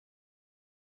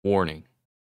Warning: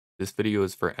 this video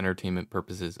is for entertainment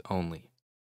purposes only.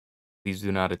 Please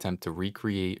do not attempt to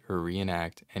recreate or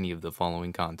reenact any of the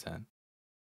following content.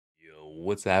 Yo,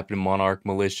 what's happening, Monarch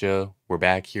Militia? We're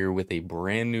back here with a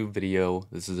brand new video.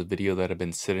 This is a video that I've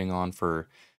been sitting on for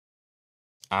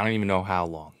I don't even know how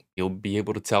long. You'll be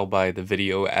able to tell by the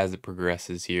video as it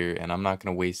progresses here, and I'm not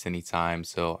going to waste any time,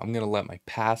 so I'm going to let my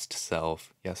past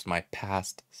self, yes, my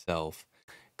past self,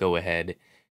 go ahead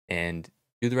and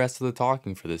do the rest of the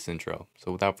talking for this intro.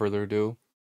 So without further ado,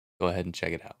 go ahead and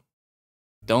check it out.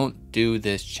 Don't do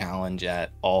this challenge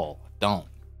at all. Don't.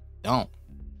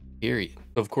 Period.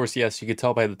 Of course, yes, you could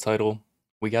tell by the title,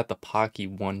 we got the Pocky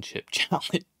One Chip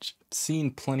Challenge. I've seen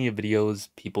plenty of videos,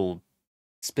 people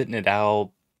spitting it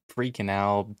out, freaking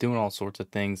out, doing all sorts of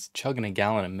things, chugging a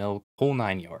gallon of milk, whole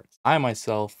 9 yards. I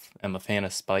myself am a fan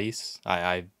of spice.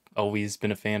 I've always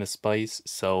been a fan of spice,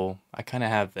 so I kind of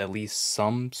have at least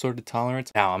some sort of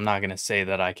tolerance. Now, I'm not going to say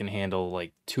that I can handle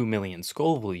like 2 million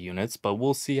Scoville units, but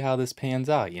we'll see how this pans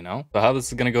out, you know? So how this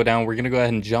is going to go down, we're going to go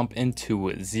ahead and jump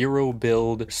into 0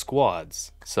 build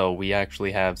squads. So we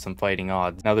actually have some fighting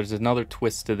odds. Now there's another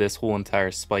twist to this whole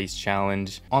entire spice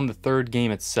challenge. On the third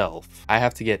game itself, I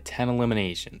have to get 10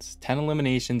 eliminations. 10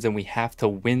 eliminations, and we have to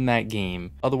win that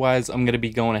game. Otherwise, I'm going to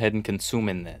be going ahead and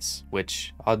consuming this,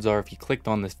 which odds are if you clicked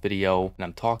on this video and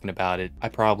I'm talking about it, I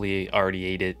probably already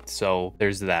ate it. So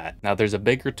there's that. Now there's a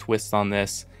bigger twist on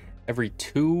this. Every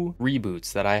 2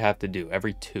 reboots that I have to do,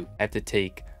 every 2, I have to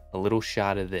take a little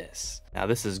shot of this. Now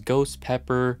this is ghost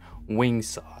pepper wing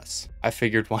sauce. I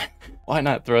figured why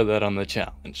not throw that on the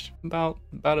challenge? About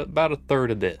a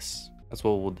third of this. That's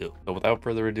what we'll do. So without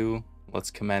further ado,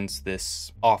 let's commence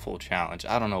this awful challenge.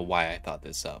 I don't know why I thought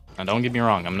this up. Now don't get me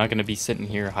wrong, I'm not gonna be sitting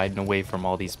here hiding away from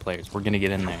all these players. We're gonna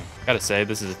get in there. Gotta say,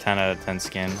 this is a 10 out of 10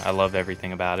 skin. I love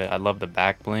everything about it. I love the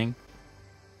back bling.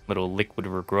 Little liquid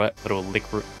regret, I don't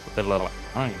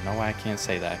even know why I can't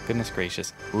say that. Goodness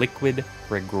gracious. Liquid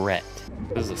regret.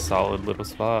 This is a solid little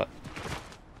spot.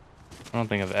 I don't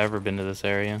think I've ever been to this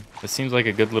area. It seems like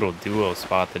a good little duo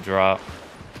spot to drop.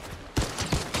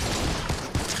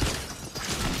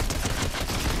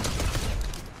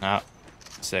 Ah,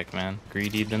 sick, man.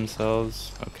 Greedy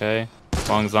themselves. Okay. As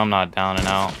long as I'm not down and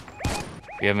out.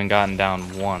 We haven't gotten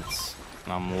down once,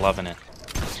 and I'm loving it.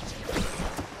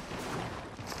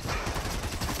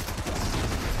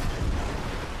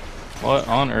 What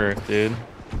on earth, dude?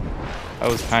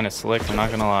 That was kind of slick, I'm not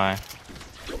gonna lie.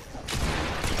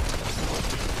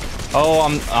 Oh,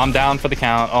 I'm down for the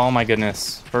count. Oh my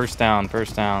goodness. First down.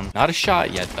 Not a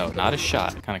shot yet though, not a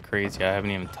shot. Kind of crazy. I haven't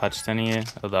even touched any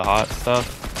of the hot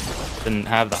stuff. Didn't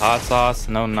have the hot sauce,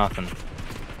 no nothing.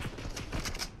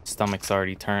 Stomach's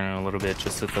already turning a little bit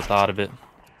just at the thought of it.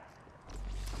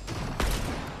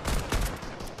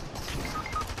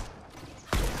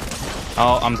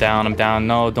 Oh, I'm down.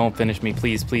 No, don't finish me,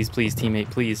 please,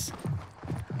 teammate, please.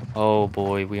 Oh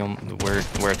boy, we're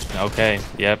okay.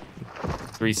 Yep.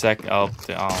 3 seconds. Oh,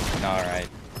 all right.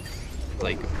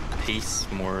 Like pace,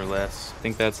 more or less. I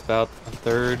think that's about a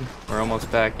third. We're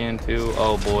almost back into.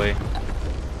 Oh boy,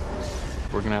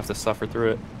 we're gonna have to suffer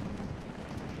through it.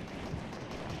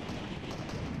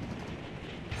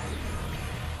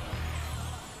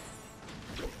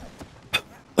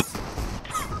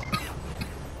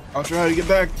 I'll try to get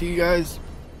back to you guys.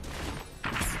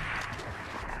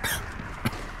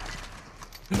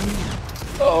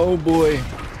 Oh boy.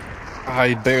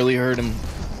 I barely heard him.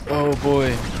 Oh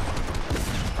boy.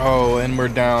 Oh, and we're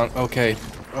down. Okay.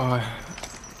 Oh,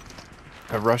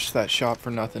 I rushed that shot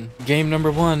for nothing. Game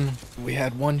number 1. We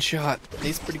had 1 shot.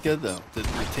 Tastes pretty good though. The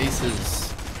taste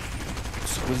is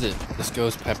exquisite. This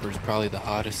ghost pepper is probably the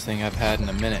hottest thing I've had in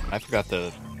a minute. I forgot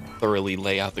to thoroughly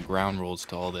lay out the ground rules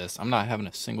to all this. I'm not having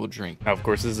a single drink. Now, of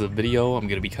course, this is a video. I'm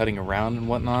gonna be cutting around and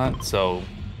whatnot, so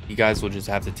you guys will just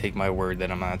have to take my word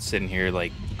that I'm not sitting here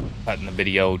like cutting the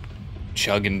video,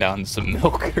 chugging down some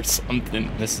milk or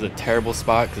something. This is a terrible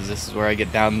spot because this is where I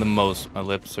get down the most. My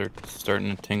lips are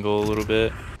starting to tingle a little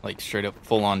bit, like straight up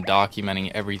full on documenting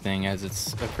everything as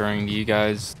it's occurring to you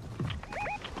guys.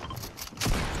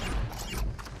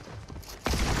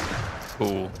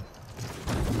 Cool.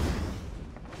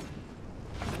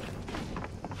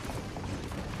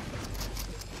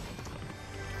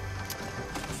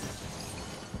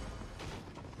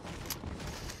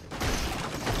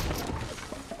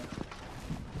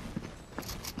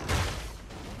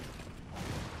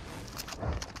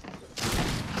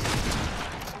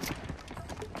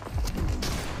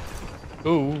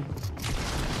 Ooh.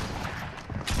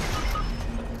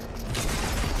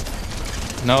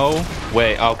 No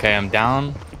way. Okay, I'm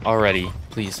down already.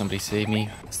 Please, somebody save me.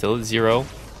 Still at 0.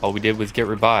 All we did was get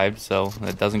revived, so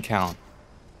that doesn't count.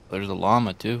 There's a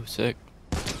llama too. Sick.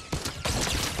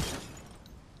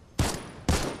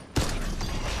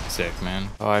 Sick, man.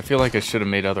 Oh, I feel like I should have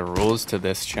made other rules to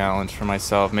this challenge for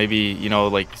myself. Maybe, you know,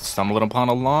 like stumbling upon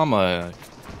a llama.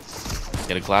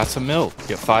 Get a glass of milk.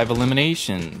 Get 5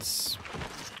 eliminations.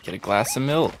 Get a glass of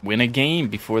milk. Win a game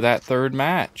before that 3rd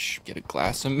match. Get a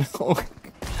glass of milk.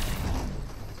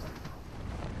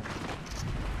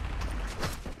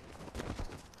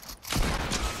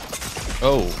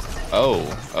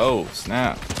 Oh,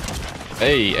 snap.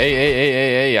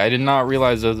 Hey, I did not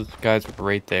realize those guys were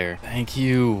right there. Thank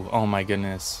you. Oh my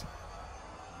goodness.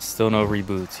 Still no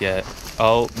reboots yet.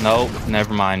 Oh, no,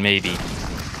 never mind, maybe.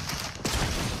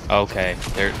 Okay,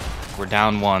 we're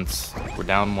down once. We're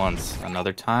down once.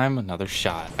 Another time, another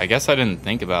shot. I guess I didn't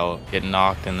think about getting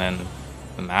knocked and then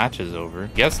the match is over.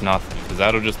 Guess nothing, because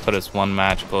that'll just put us 1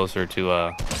 match closer to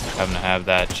having to have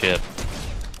that chip.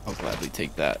 I'll gladly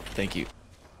take that. Thank you.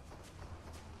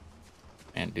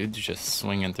 Man, dude's just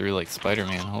swinging through like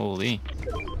Spider-Man. Holy.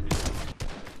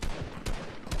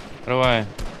 How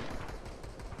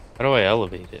do I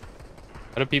elevate it?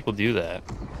 How do people do that?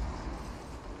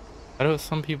 How do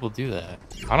some people do that?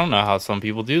 I don't know how some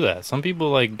people do that. Some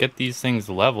people like get these things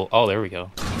level. Oh, there we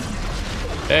go.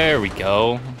 There we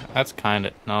go. That's kind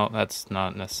of... No, that's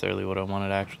not necessarily what I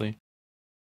wanted, actually.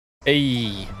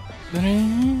 Hey.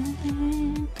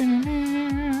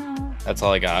 That's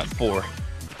all I got. 4.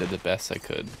 Did the best I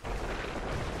could.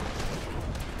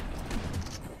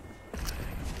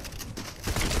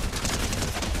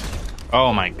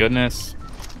 Oh my goodness.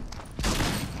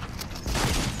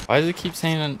 Why does it keep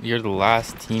saying you're the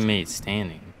last teammate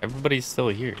standing? Everybody's still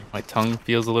here. My tongue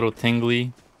feels a little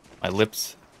tingly. My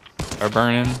lips are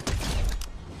burning.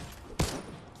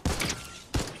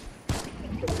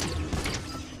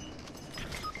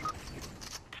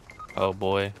 Oh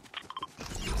boy.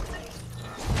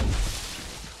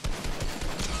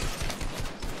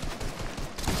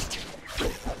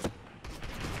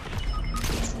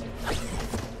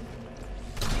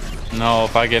 No,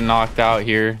 if I get knocked out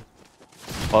here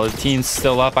while the team's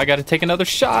still up, I gotta take another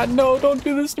shot. No, don't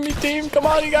do this to me, team. Come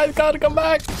on, you guys gotta come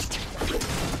back.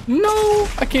 No,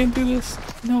 I can't do this.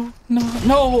 No.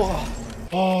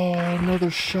 Oh, another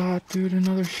shot, dude,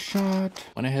 another shot.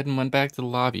 Went ahead and went back to the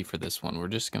lobby for this one.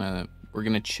 We're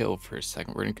gonna chill for a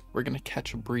second. We're gonna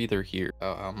catch a breather here.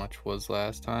 Oh, how much was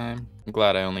last time? I'm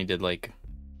glad I only did like a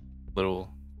little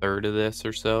 1/3 of this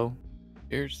or so.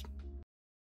 Here's...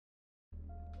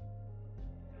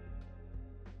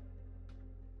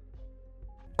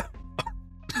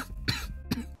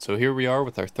 So here we are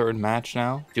with our 3rd match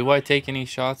now. Do I take any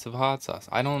shots of hot sauce?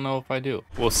 I don't know if I do.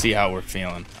 We'll see how we're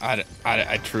feeling.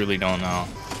 I truly don't know.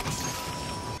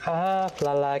 I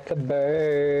fly like a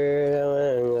bird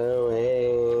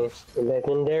away.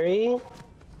 Legendary.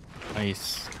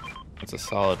 Nice. That's a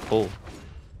solid pull.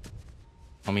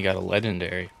 Homie got a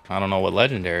legendary. I don't know what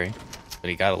legendary, but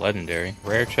he got a legendary.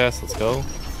 Rare chest, let's go.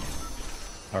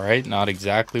 All right, not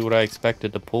exactly what I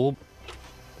expected to pull.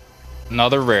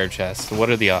 Another rare chest. What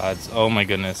are the odds? Oh my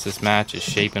goodness, this match is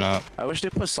shaping up. I wish they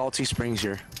put Salty Springs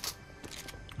here.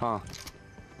 Huh.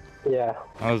 Yeah.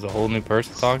 That was a whole new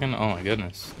person talking? Oh my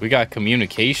goodness. We got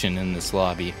communication in this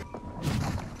lobby.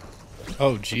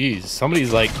 Oh geez,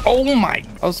 somebody's like, oh my,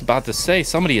 I was about to say,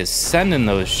 somebody is sending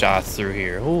those shots through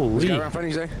here. Holy. I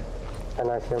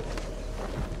like him.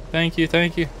 Thank you.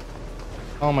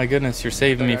 Oh my goodness, you're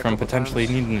saving me from potentially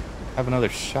needing to have another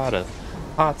shot of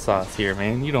hot sauce here,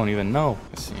 man. You don't even know.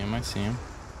 I see him.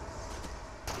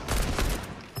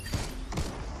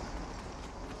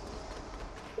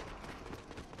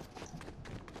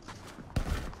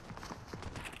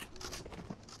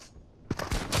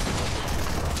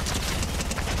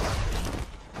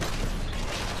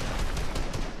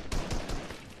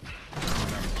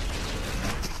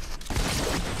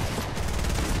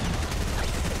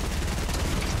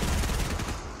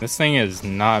 This thing is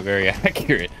not very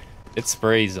accurate. It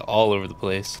sprays all over the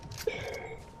place.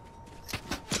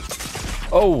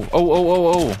 Oh.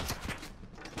 Oh,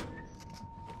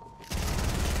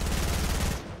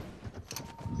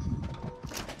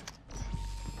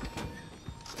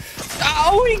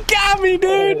 he got me,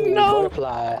 dude. Hey, no.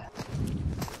 Butterrflyy.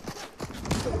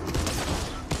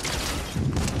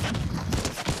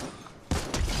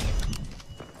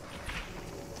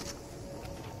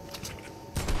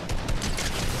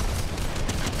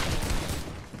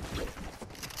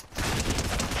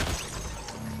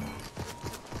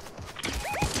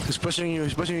 He's pushing you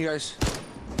guys.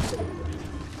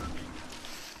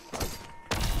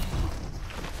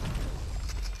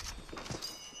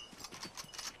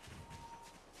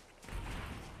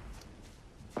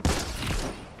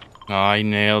 Oh, he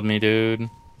nailed me, dude.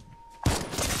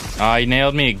 Ah, he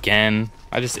nailed me again.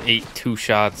 I just ate 2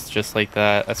 shots just like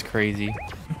that. That's crazy.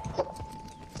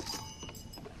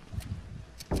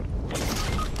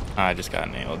 I just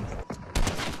got nailed.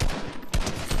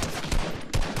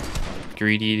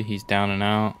 Greedy, he's down and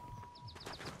out.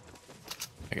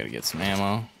 I gotta get some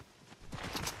ammo.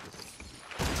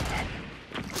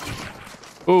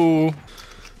 Ooh.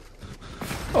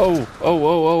 Oh, oh, oh,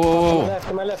 oh, oh, oh.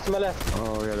 To my left, to my left.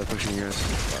 Oh yeah, they're pushing you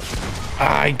guys.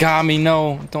 Ah, he got me.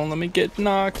 No, don't let me get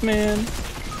knocked, man.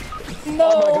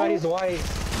 No. Oh my god, he's white.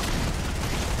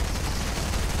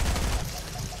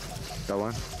 Got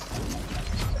one.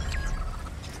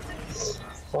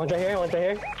 One's right here, one's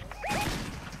right here.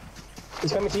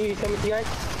 He's coming to you guys.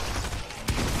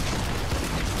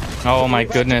 Oh my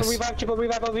goodness. Triple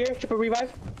revive over here, triple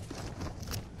revive.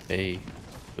 Hey,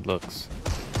 good looks.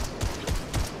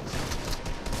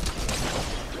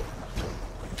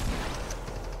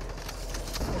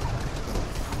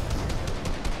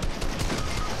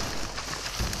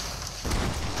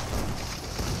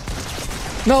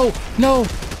 No, no.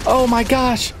 Oh my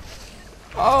gosh.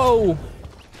 Oh.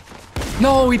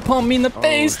 No, he pumped me in the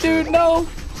face, shit. dude. No.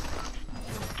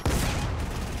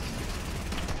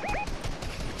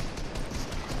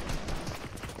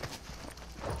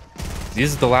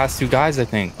 These are the last 2 guys, I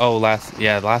think. Oh, last two.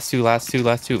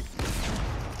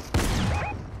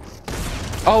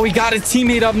 Oh, he got his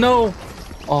teammate up. No.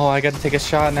 Oh, I got to take a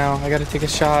shot now.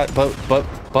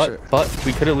 But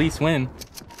we could at least win.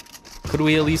 Could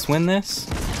we at least win this?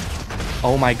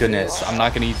 Oh my goodness. I'm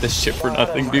not going to eat this chip for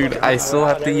nothing, dude. I still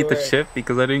have to eat the chip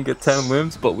because I didn't get 10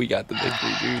 limbs, but we got the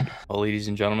victory, dude. Well, ladies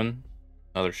and gentlemen,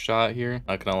 another shot here.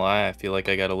 Not going to lie, I feel like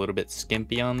I got a little bit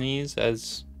skimpy on these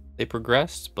as they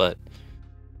progressed, but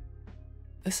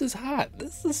this is hot.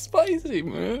 This is spicy,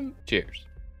 man. Cheers.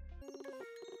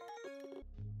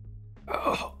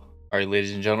 Oh. All right,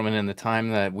 ladies and gentlemen, in the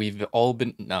time that we've all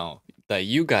been, that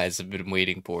you guys have been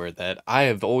waiting for, that I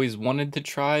have always wanted to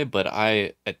try, but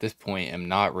I, at this point, am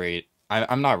not ready.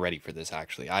 I'm not ready for this,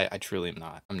 actually. I truly am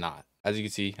not. I'm not. As you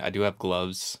can see, I do have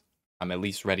gloves. I'm at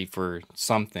least ready for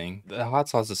something. The hot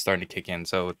sauce is starting to kick in,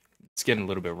 so it's getting a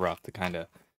little bit rough to kind of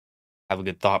have a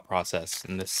good thought process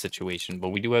in this situation. But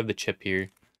we do have the chip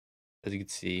here. As you can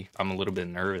see, I'm a little bit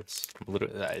nervous.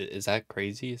 Is that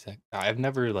crazy? I've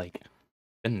never, like,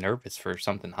 been nervous for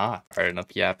something hot. All right,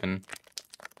 enough yapping.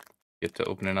 Get to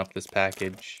opening up this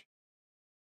package.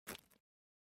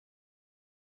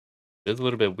 It's a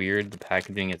little bit weird. The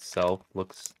packaging itself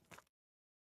looks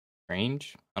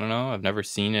strange. I don't know. I've never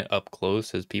seen it up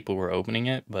close as people were opening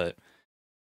it, but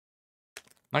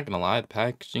I'm not gonna lie, the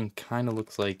packaging kind of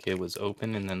looks like it was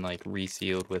open and then like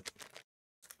resealed with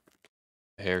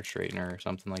a hair straightener or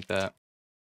something like that.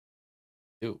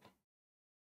 Ew.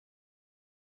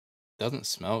 Doesn't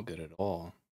smell good at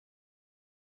all.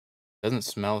 Doesn't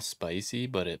smell spicy,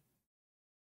 but it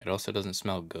also doesn't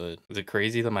smell good. Is it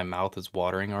crazy that my mouth is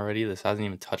watering already? This hasn't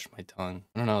even touched my tongue.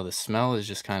 I don't know, the smell is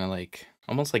just kind of like,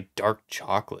 almost like dark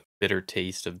chocolate. Bitter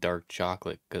taste of dark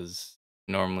chocolate, because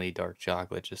normally dark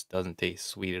chocolate just doesn't taste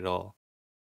sweet at all.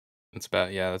 That's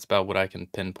about what I can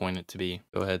pinpoint it to be.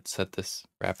 Go ahead, set this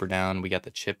wrapper down. We got the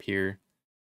chip here.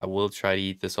 I will try to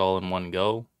eat this all in one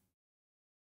go.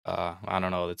 I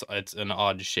don't know, it's an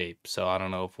odd shape, so I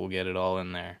don't know if we'll get it all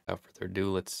in there. Without further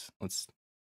ado, let's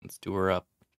do her up.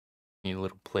 Need a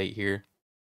little plate here.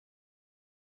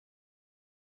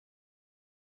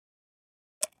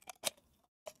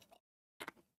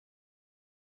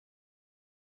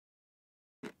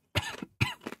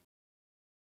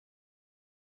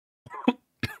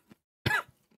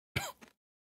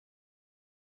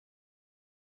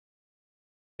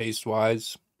 Taste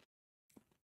wise,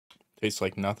 tastes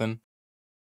like nothing.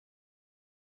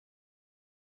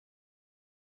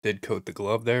 Did coat the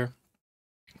glove there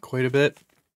quite a bit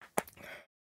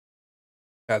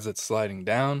as it's sliding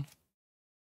down.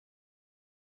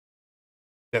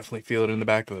 Definitely feel it in the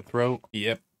back of the throat.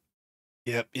 Yep.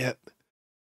 It's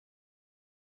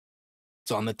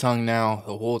on the tongue now.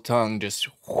 The whole tongue just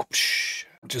whoosh.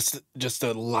 Just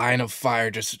a line of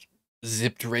fire just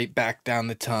zipped right back down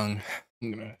the tongue.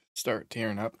 I'm gonna start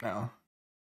tearing up now.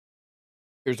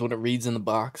 Here's what it reads in the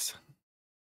box.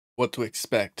 What to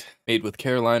expect. Made with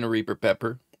Carolina Reaper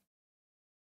pepper.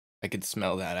 I could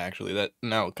smell that, actually. That,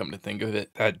 now come to think of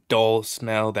it. That dull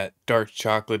smell, that dark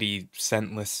chocolatey,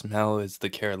 scentless smell is the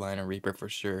Carolina Reaper for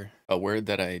sure. A word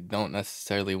that I don't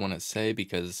necessarily want to say,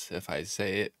 because if I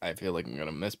say it, I feel like I'm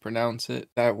gonna mispronounce it.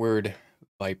 That word,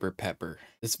 Viper Pepper.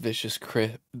 This vicious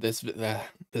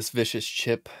vicious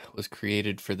chip was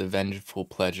created for the vengeful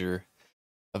pleasure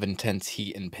of intense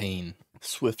heat and pain.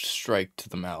 Swift strike to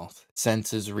the mouth.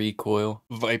 Senses recoil.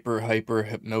 Viper hyper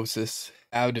hypnosis.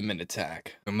 Abdomen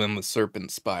attack. And then the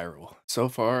serpent spiral. So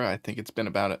far, I think it's been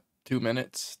about 2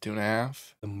 minutes,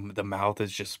 2.5. The mouth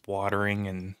is just watering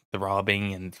and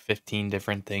throbbing and 15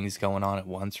 different things going on at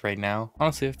once right now.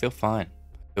 Honestly, I feel fine.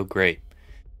 I feel great.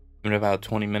 In about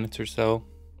 20 minutes or so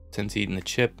since eating the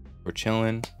chip, we're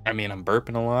chilling. I mean, I'm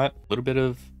burping a lot. A little bit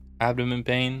of abdomen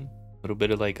pain. A little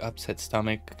bit of like upset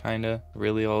stomach, kind of.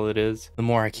 Really all it is. The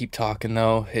more I keep talking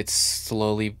though, it's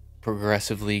slowly,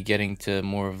 progressively getting to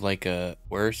more of like a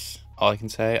worse. All I can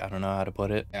say, I don't know how to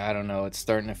put it. I don't know, it's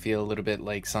starting to feel a little bit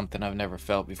like something I've never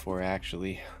felt before,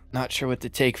 actually. Not sure what to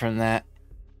take from that.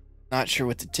 Not sure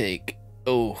what to take.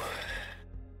 Oh.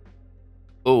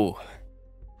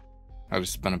 I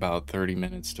just spent about 30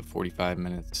 minutes to 45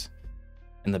 minutes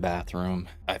in the bathroom.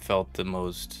 I felt the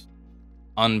most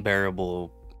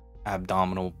unbearable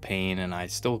abdominal pain, and I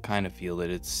still kind of feel it.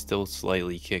 It's still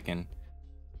slightly kicking.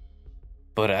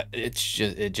 But it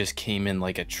just came in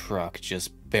like a truck,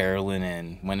 just barreling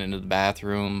in. Went into the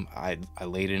bathroom. I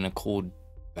laid in a cold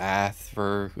bath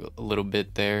for a little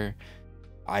bit there.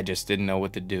 I just didn't know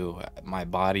what to do. My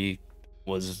body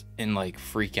was in like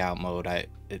freak out mode.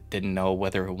 It didn't know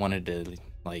whether it wanted to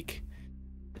like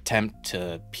attempt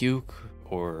to puke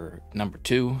or number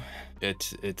two.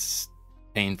 It's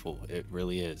painful. It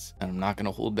really is. And I'm not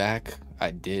gonna hold back.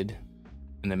 I did.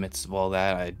 In the midst of all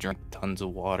that, I drank tons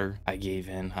of water. I gave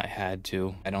in. I had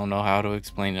to. I don't know how to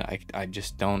explain it. I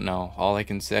just don't know. All I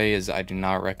can say is I do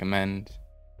not recommend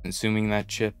consuming that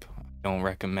chip. I don't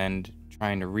recommend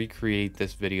trying to recreate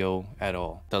this video at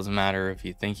all. Doesn't matter if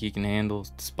you think you can handle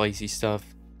spicy stuff.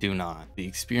 Do not. The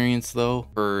experience though,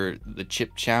 for the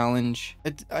chip challenge,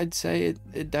 I'd say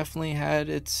it definitely had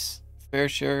its fair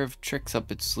share of tricks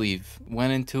up its sleeve.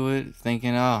 Went into it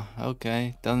thinking, oh,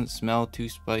 okay, doesn't smell too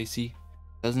spicy.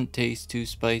 Doesn't taste too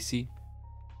spicy.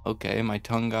 Okay, my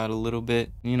tongue got a little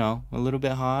bit, a little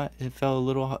bit hot. It felt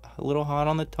a little hot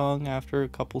on the tongue after a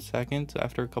couple seconds,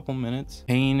 after a couple minutes.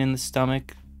 Pain in the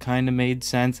stomach kind of made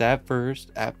sense at first.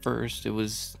 At first, it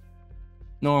was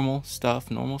normal stuff.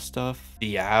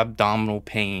 The abdominal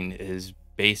pain is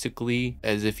basically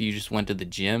as if you just went to the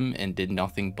gym and did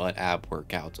nothing but ab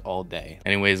workouts all day.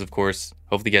 Anyways, of course,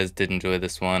 hopefully you guys did enjoy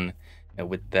this one. And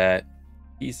with that,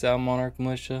 peace out, Monarch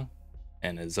Militia.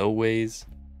 And as always,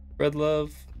 spread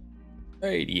love,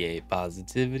 radiate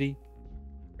positivity,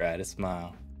 try to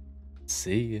smile.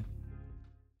 See ya.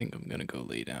 I think I'm gonna go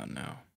lay down now.